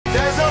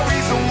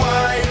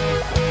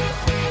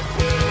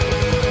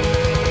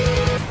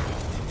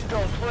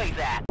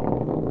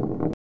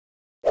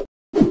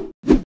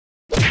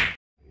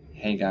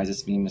Hey guys,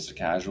 it's me, Mr.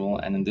 Casual,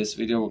 and in this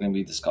video we're going to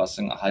be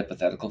discussing a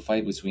hypothetical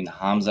fight between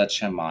Khamzat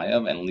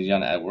Chimaev and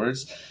Leon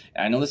Edwards.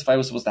 And I know this fight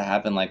was supposed to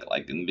happen like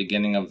in the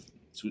beginning of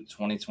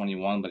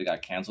 2021, but it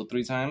got canceled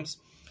 3 times.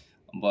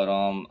 But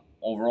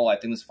overall, I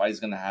think this fight is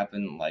going to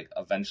happen like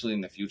eventually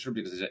in the future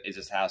because it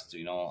just has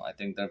to. I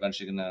think they're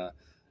eventually going to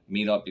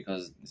meet up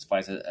because this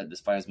fight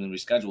has been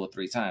rescheduled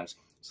 3 times.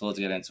 So let's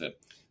get into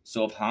it.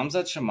 So if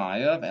Khamzat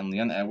Chimaev and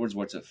Leon Edwards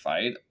were to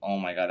fight, oh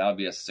my god, that would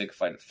be a sick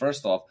fight.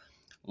 First off,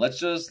 let's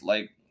just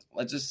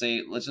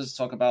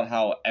talk about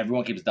how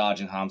everyone keeps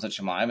dodging Khamzat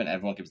Chimaev and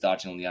everyone keeps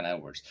dodging Leon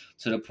Edwards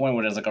to the point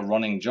where there's like a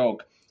running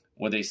joke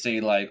where they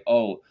say like,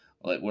 where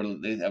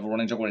they have a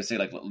running joke where they say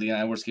like Leon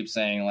Edwards keeps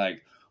saying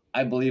like,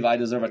 I believe I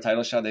deserve a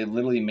title shot. They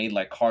literally made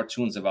like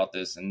cartoons about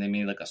this and they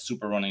made like a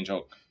super running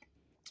joke.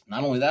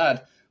 Not only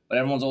that, but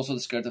everyone's also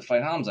scared to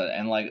fight Khamzat,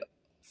 and like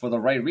for the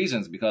right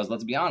reasons, because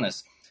let's be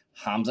honest,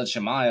 Khamzat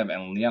Chimaev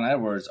and Leon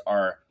Edwards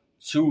are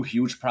two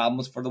huge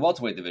problems for the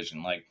welterweight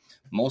division. Like,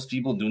 most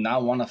people do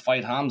not want to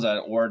fight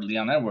Khamzat or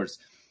Leon Edwards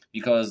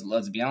because,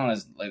 let's be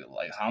honest, like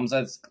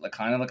Khamzat's like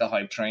kind of like a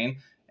hype train,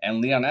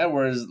 and Leon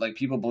Edwards, like,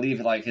 people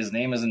believe like his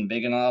name isn't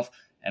big enough,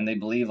 and they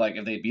believe like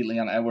if they beat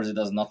Leon Edwards, it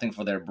does nothing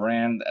for their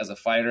brand as a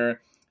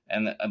fighter,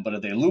 but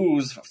if they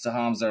lose to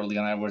Khamzat or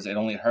Leon Edwards, it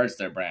only hurts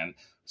their brand.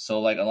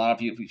 So like a lot of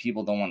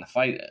people don't want to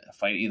fight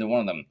either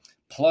one of them.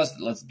 Plus,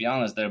 let's be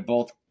honest, they're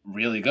both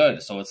really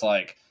good, so it's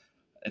like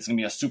it's gonna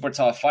be a super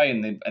tough fight,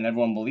 and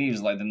everyone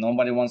believes like that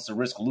nobody wants to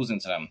risk losing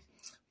to them,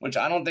 which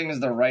I don't think is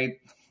the right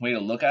way to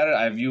look at it.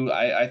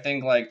 I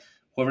think like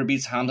whoever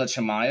beats Khamzat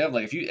Chimaev,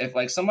 like if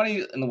like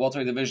somebody in the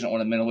welterweight division or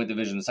the middleweight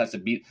division decides to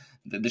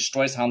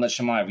destroys Khamzat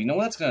Chimaev, you know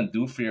what that's gonna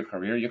do for your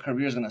career? Your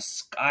career is gonna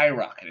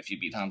skyrocket if you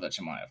beat Khamzat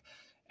Chimaev.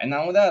 And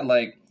not only that,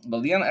 but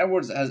Leon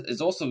Edwards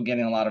is also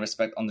getting a lot of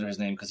respect under his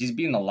name because he's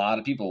beaten a lot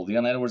of people.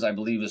 Leon Edwards, I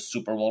believe, is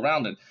super well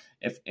rounded.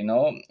 If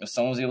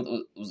someone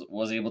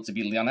was able to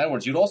beat Leon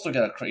Edwards, you'd also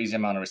get a crazy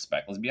amount of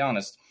respect. Let's be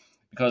honest,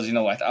 because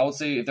I would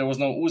say if there was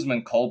no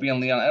Usman, Colby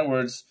and Leon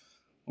Edwards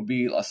would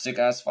be a sick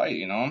ass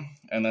fight,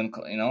 and then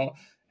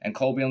and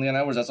Colby and Leon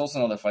Edwards, that's also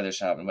another fight that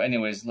should happen. But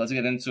anyways, let's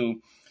get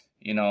into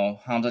Khamzat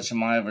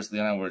Chimaev versus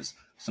Leon Edwards.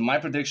 So my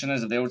prediction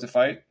is if they were to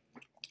fight,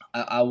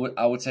 I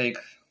would take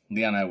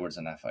Leon Edwards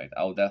in that fight.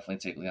 I would definitely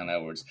take Leon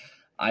Edwards.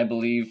 I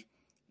believe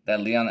that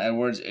Leon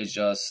Edwards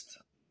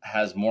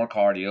has more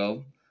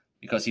cardio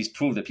because he's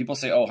proved it. People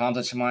say, oh,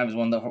 Khamzat Chimaev is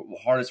one of the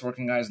hardest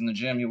working guys in the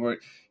gym.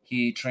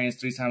 He trains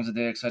 3 times a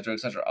day, etc.,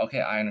 etc. Okay,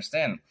 I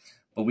understand.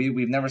 But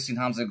we've never seen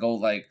Khamzat go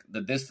like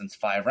the distance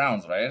 5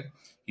 rounds, right?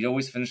 He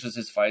always finishes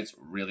his fights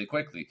really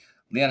quickly.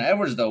 Leon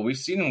Edwards, though, we've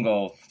seen him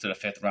go to the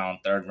 5th round,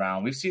 3rd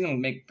round. We've seen him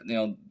make it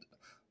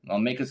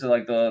to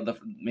like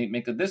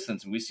make the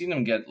distance. We've seen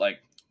him get like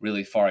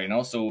really far,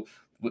 So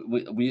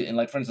we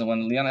like, for instance,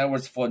 when Leon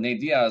Edwards fought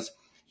Nate Diaz,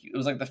 it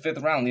was like the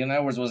 5th round. Leon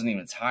Edwards wasn't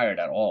even tired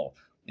at all.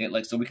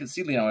 So we can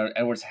see Leon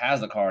Edwards has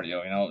the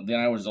cardio.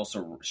 Leon Edwards is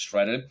also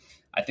shredded.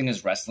 I think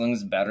his wrestling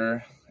is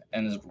better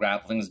and his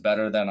grappling is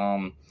better than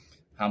Khamzat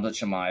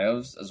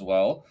Chimaev's as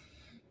well.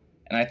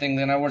 And I think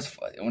Leon Edwards,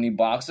 when he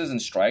boxes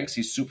and strikes,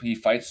 he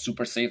fights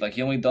super safe. Like,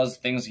 he only does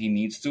things he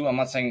needs to. I'm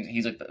not saying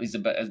he's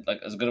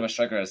as good of a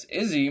striker as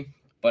Izzy,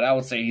 but I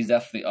would say he's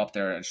definitely up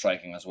there in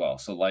striking as well.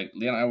 So like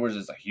Leon Edwards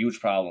is a huge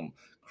problem.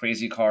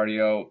 Crazy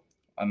cardio,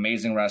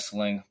 amazing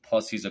wrestling,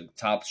 plus he's a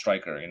top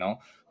striker.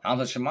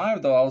 Khamzat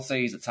Chimaev, though, I would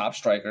say he's a top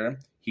striker.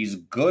 He's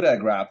good at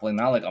grappling,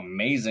 not like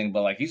amazing,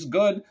 but like he's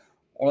good,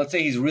 or let's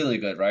say he's really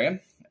good,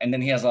 right? And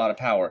then he has a lot of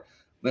power.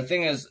 The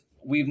thing is,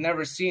 we've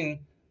never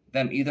seen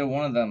either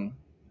one of them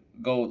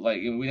go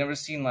like we never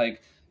seen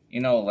like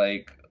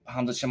Khamzat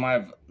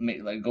Chimaev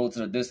go to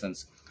the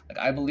distance. Like,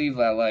 I believe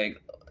that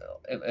like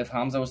if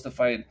Khamzat was to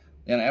fight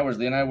Leon Edwards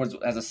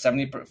has a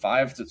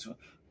 75 to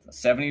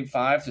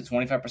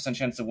 25%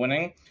 chance of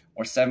winning,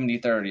 or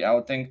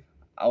 70-30.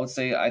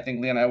 I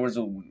think Leon Edwards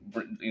will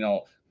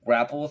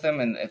grapple with him,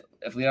 and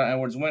if Leon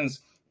Edwards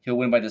wins, he'll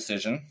win by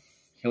decision.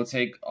 He'll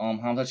take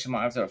Khamzat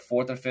Chimaev to the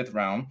 4th or 5th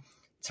round,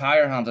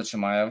 tire Khamzat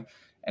Chimaev,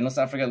 and let's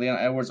not forget Leon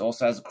Edwards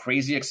also has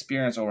crazy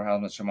experience over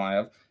Khamzat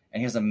Chimaev,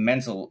 and he has a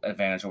mental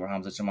advantage over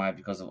Khamzat Chimaev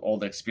because of all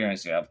the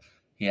experience he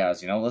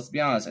has. Let's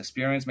be honest,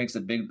 experience makes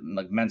a big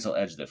mental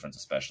edge difference,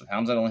 especially.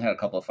 Khamzat only had a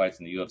couple of fights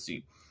in the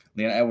UFC.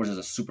 Leon Edwards is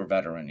a super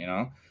veteran,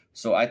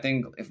 So I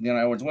think if Leon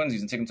Edwards wins,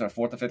 he's going to take him to a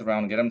 4th or 5th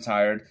round, get him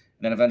tired,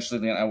 and then eventually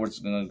Leon Edwards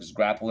is going to just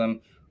grapple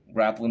him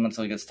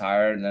until he gets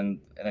tired,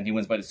 and then he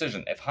wins by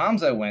decision. If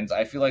Khamzat wins,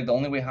 I feel like the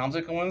only way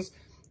Khamzat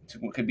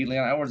could beat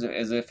Leon Edwards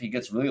is if he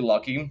gets really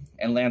lucky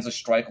and lands a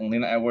strike when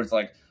Leon Edwards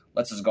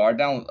lets his guard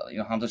down.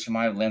 Khamzat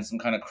Chimaev lands some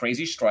kind of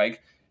crazy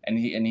strike, and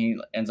he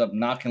ends up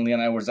knocking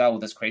Leon Edwards out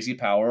with his crazy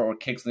power, or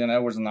kicks Leon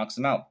Edwards and knocks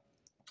him out.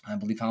 I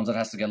believe Khamzat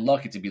has to get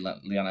lucky to beat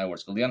Leon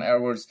Edwards, because Leon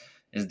Edwards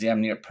is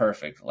damn near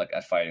perfect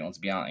at fighting. Let's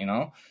be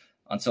honest,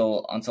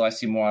 until I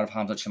see more out of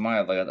Khamzat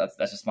Chimaev.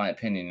 That's just my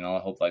opinion. I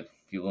hope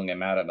people don't get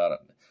mad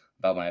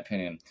about my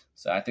opinion.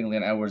 So I think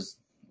Leon Edwards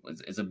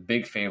is a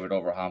big favorite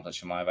over Khamzat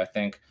Chimaev. I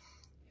think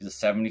he's a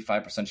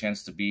 75%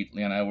 chance to beat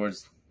Leon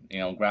Edwards.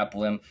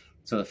 Grapple him,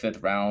 to the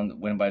 5th round,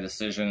 win by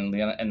decision.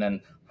 And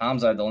then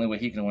Khamzat, the only way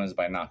he can win is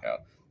by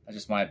knockout. That's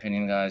just my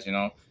opinion, guys. You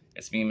know,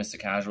 it's me, Mr.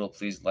 Casual.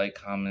 Please like,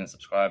 comment, and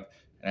subscribe,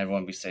 and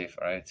everyone be safe.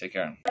 All right, take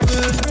care.